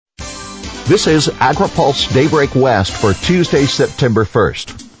This is AgriPulse Daybreak West for Tuesday, September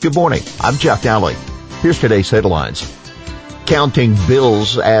 1st. Good morning. I'm Jeff Dowling. Here's today's headlines. Counting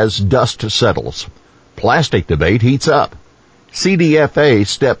bills as dust settles. Plastic debate heats up. CDFA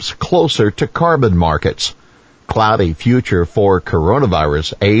steps closer to carbon markets. Cloudy future for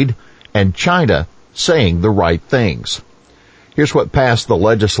coronavirus aid. And China saying the right things. Here's what passed the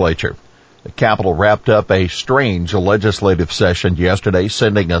legislature. The Capitol wrapped up a strange legislative session yesterday,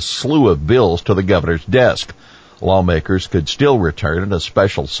 sending a slew of bills to the governor's desk. Lawmakers could still return in a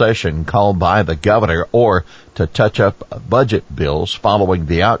special session called by the governor or to touch up budget bills following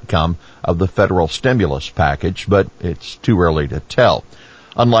the outcome of the federal stimulus package, but it's too early to tell.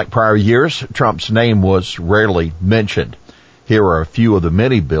 Unlike prior years, Trump's name was rarely mentioned. Here are a few of the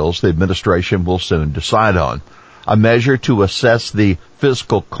many bills the administration will soon decide on. A measure to assess the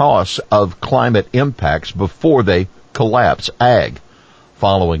fiscal costs of climate impacts before they collapse ag.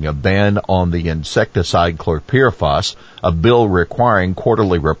 Following a ban on the insecticide chlorpyrifos, a bill requiring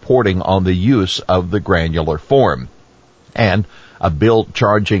quarterly reporting on the use of the granular form. And a bill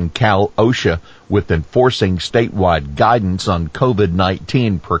charging Cal OSHA with enforcing statewide guidance on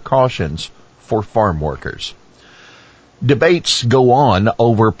COVID-19 precautions for farm workers. Debates go on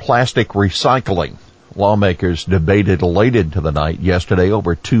over plastic recycling. Lawmakers debated late into the night yesterday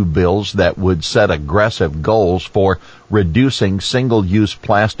over two bills that would set aggressive goals for reducing single-use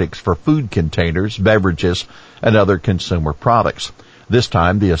plastics for food containers, beverages, and other consumer products. This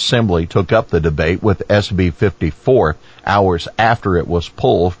time, the Assembly took up the debate with SB 54 hours after it was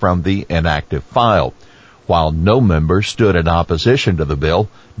pulled from the inactive file. While no member stood in opposition to the bill,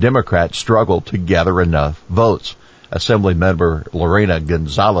 Democrats struggled to gather enough votes. Assemblymember Lorena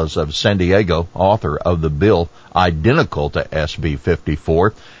Gonzalez of San Diego, author of the bill identical to SB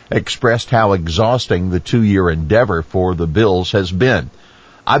 54, expressed how exhausting the two-year endeavor for the bills has been.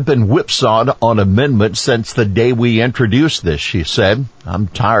 "I've been whipsawed on amendments since the day we introduced this," she said. "I'm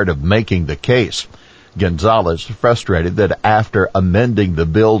tired of making the case." Gonzalez frustrated that after amending the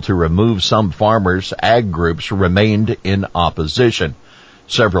bill to remove some farmers, ag groups remained in opposition.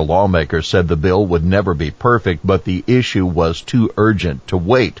 Several lawmakers said the bill would never be perfect, but the issue was too urgent to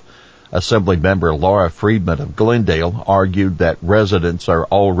wait. Assemblymember Laura Friedman of Glendale argued that residents are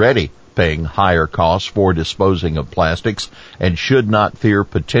already paying higher costs for disposing of plastics and should not fear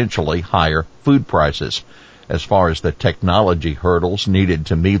potentially higher food prices. As far as the technology hurdles needed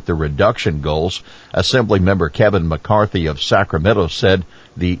to meet the reduction goals, Assemblymember Kevin McCarthy of Sacramento said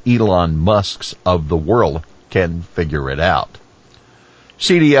the Elon Musks of the world can figure it out.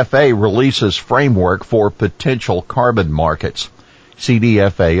 CDFA releases framework for potential carbon markets.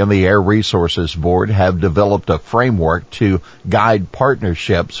 CDFA and the Air Resources Board have developed a framework to guide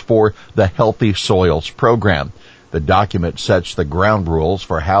partnerships for the Healthy Soils program. The document sets the ground rules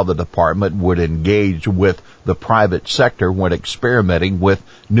for how the department would engage with the private sector when experimenting with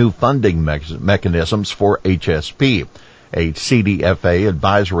new funding mechanisms for HSP. A CDFA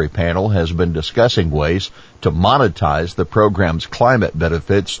advisory panel has been discussing ways to monetize the program's climate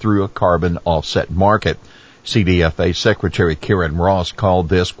benefits through a carbon offset market. CDFA Secretary Karen Ross called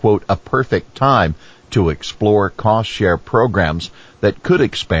this, quote, "a perfect time to explore cost-share programs that could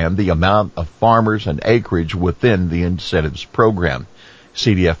expand the amount of farmers and acreage within the incentives program."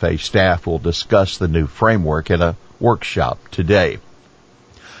 CDFA staff will discuss the new framework in a workshop today.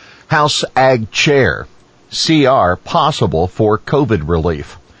 House Ag Chair, CR possible for COVID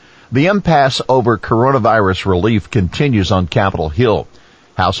relief. The impasse over coronavirus relief continues on Capitol Hill.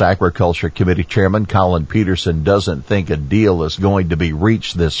 House Agriculture Committee Chairman Colin Peterson doesn't think a deal is going to be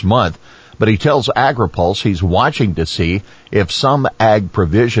reached this month, but he tells AgriPulse he's watching to see if some ag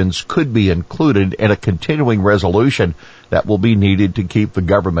provisions could be included in a continuing resolution that will be needed to keep the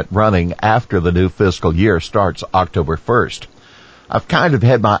government running after the new fiscal year starts October 1st. I've kind of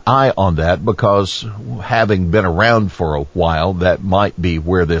had my eye on that because, having been around for a while, that might be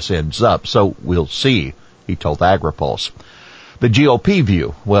where this ends up. So we'll see, he told AgriPulse. The GOP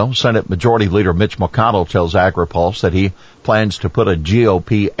view. Well, Senate Majority Leader Mitch McConnell tells AgriPulse that he plans to put a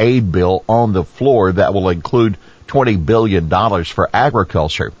GOP aid bill on the floor that will include $20 billion for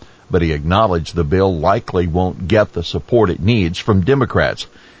agriculture. But he acknowledged the bill likely won't get the support it needs from Democrats.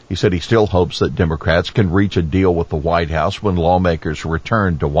 He said he still hopes that Democrats can reach a deal with the White House when lawmakers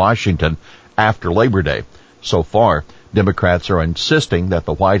return to Washington after Labor Day. So far, Democrats are insisting that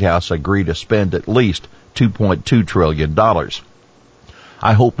the White House agree to spend at least $2.2 trillion.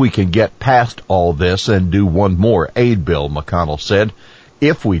 "I hope we can get past all this and do one more aid bill," McConnell said.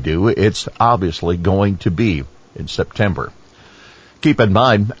 "If we do, it's obviously going to be in September." Keep in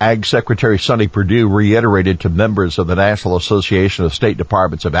mind, Ag Secretary Sonny Perdue reiterated to members of the National Association of State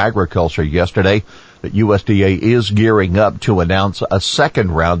Departments of Agriculture yesterday that USDA is gearing up to announce a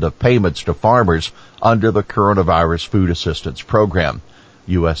second round of payments to farmers under the Coronavirus Food Assistance Program.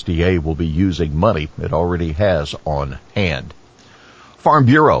 USDA will be using money it already has on hand. Farm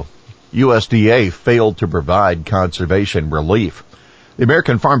Bureau. USDA failed to provide conservation relief. The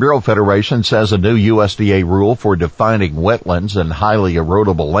American Farm Bureau Federation says a new USDA rule for defining wetlands and highly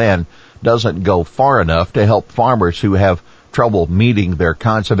erodible land doesn't go far enough to help farmers who have trouble meeting their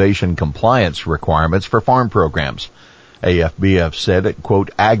conservation compliance requirements for farm programs. AFBF said it, quote,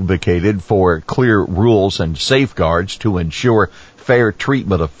 advocated for clear rules and safeguards to ensure fair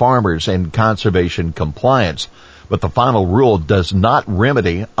treatment of farmers in conservation compliance. But the final rule does not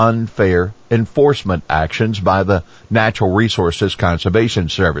remedy unfair enforcement actions by the Natural Resources Conservation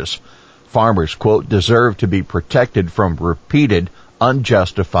Service. Farmers, quote, deserve to be protected from repeated,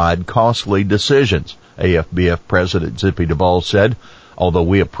 unjustified, costly decisions, AFBF President Zippy Duvall said. Although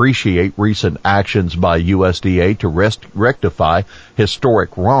we appreciate recent actions by USDA to rectify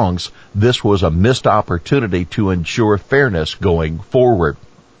historic wrongs, this was a missed opportunity to ensure fairness going forward.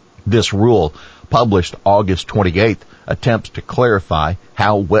 This rule, published August 28th, attempts to clarify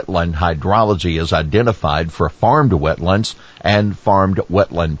how wetland hydrology is identified for farmed wetlands and farmed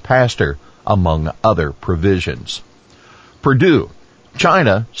wetland pasture, among other provisions. Purdue,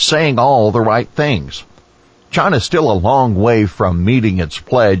 China saying all the right things. China is still a long way from meeting its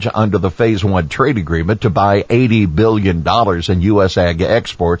pledge under the Phase 1 trade agreement to buy $80 billion in U.S. ag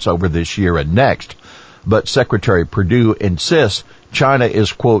exports over this year and next. But Secretary Perdue insists China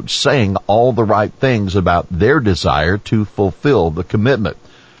is, quote, saying all the right things about their desire to fulfill the commitment.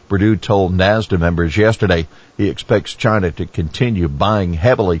 Perdue told NASDA members yesterday he expects China to continue buying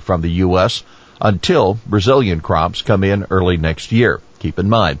heavily from the U.S. until Brazilian crops come in early next year. Keep in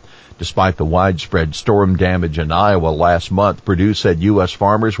mind, despite the widespread storm damage in Iowa last month, Perdue said U.S.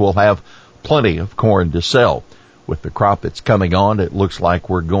 farmers will have plenty of corn to sell. With the crop that's coming on, it looks like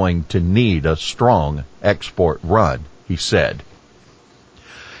we're going to need a strong export run, he said.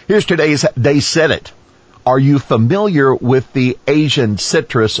 Here's today's They Said It. Are you familiar with the Asian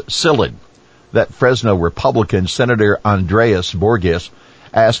citrus psyllid? That Fresno Republican Senator Andreas Borges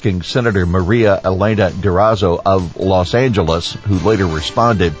asking Senator Maria Elena Durazo of Los Angeles, who later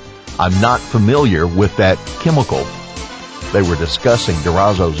responded, I'm not familiar with that chemical. They were discussing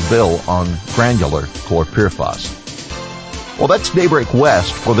Durazo's bill on granular chlorpyrifos. Well, that's Daybreak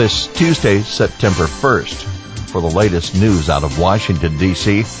West for this Tuesday, September 1st. For the latest news out of Washington,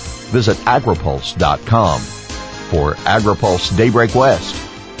 D.C., visit agripulse.com. For AgriPulse Daybreak West,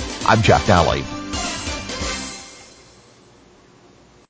 I'm Jeff Nally.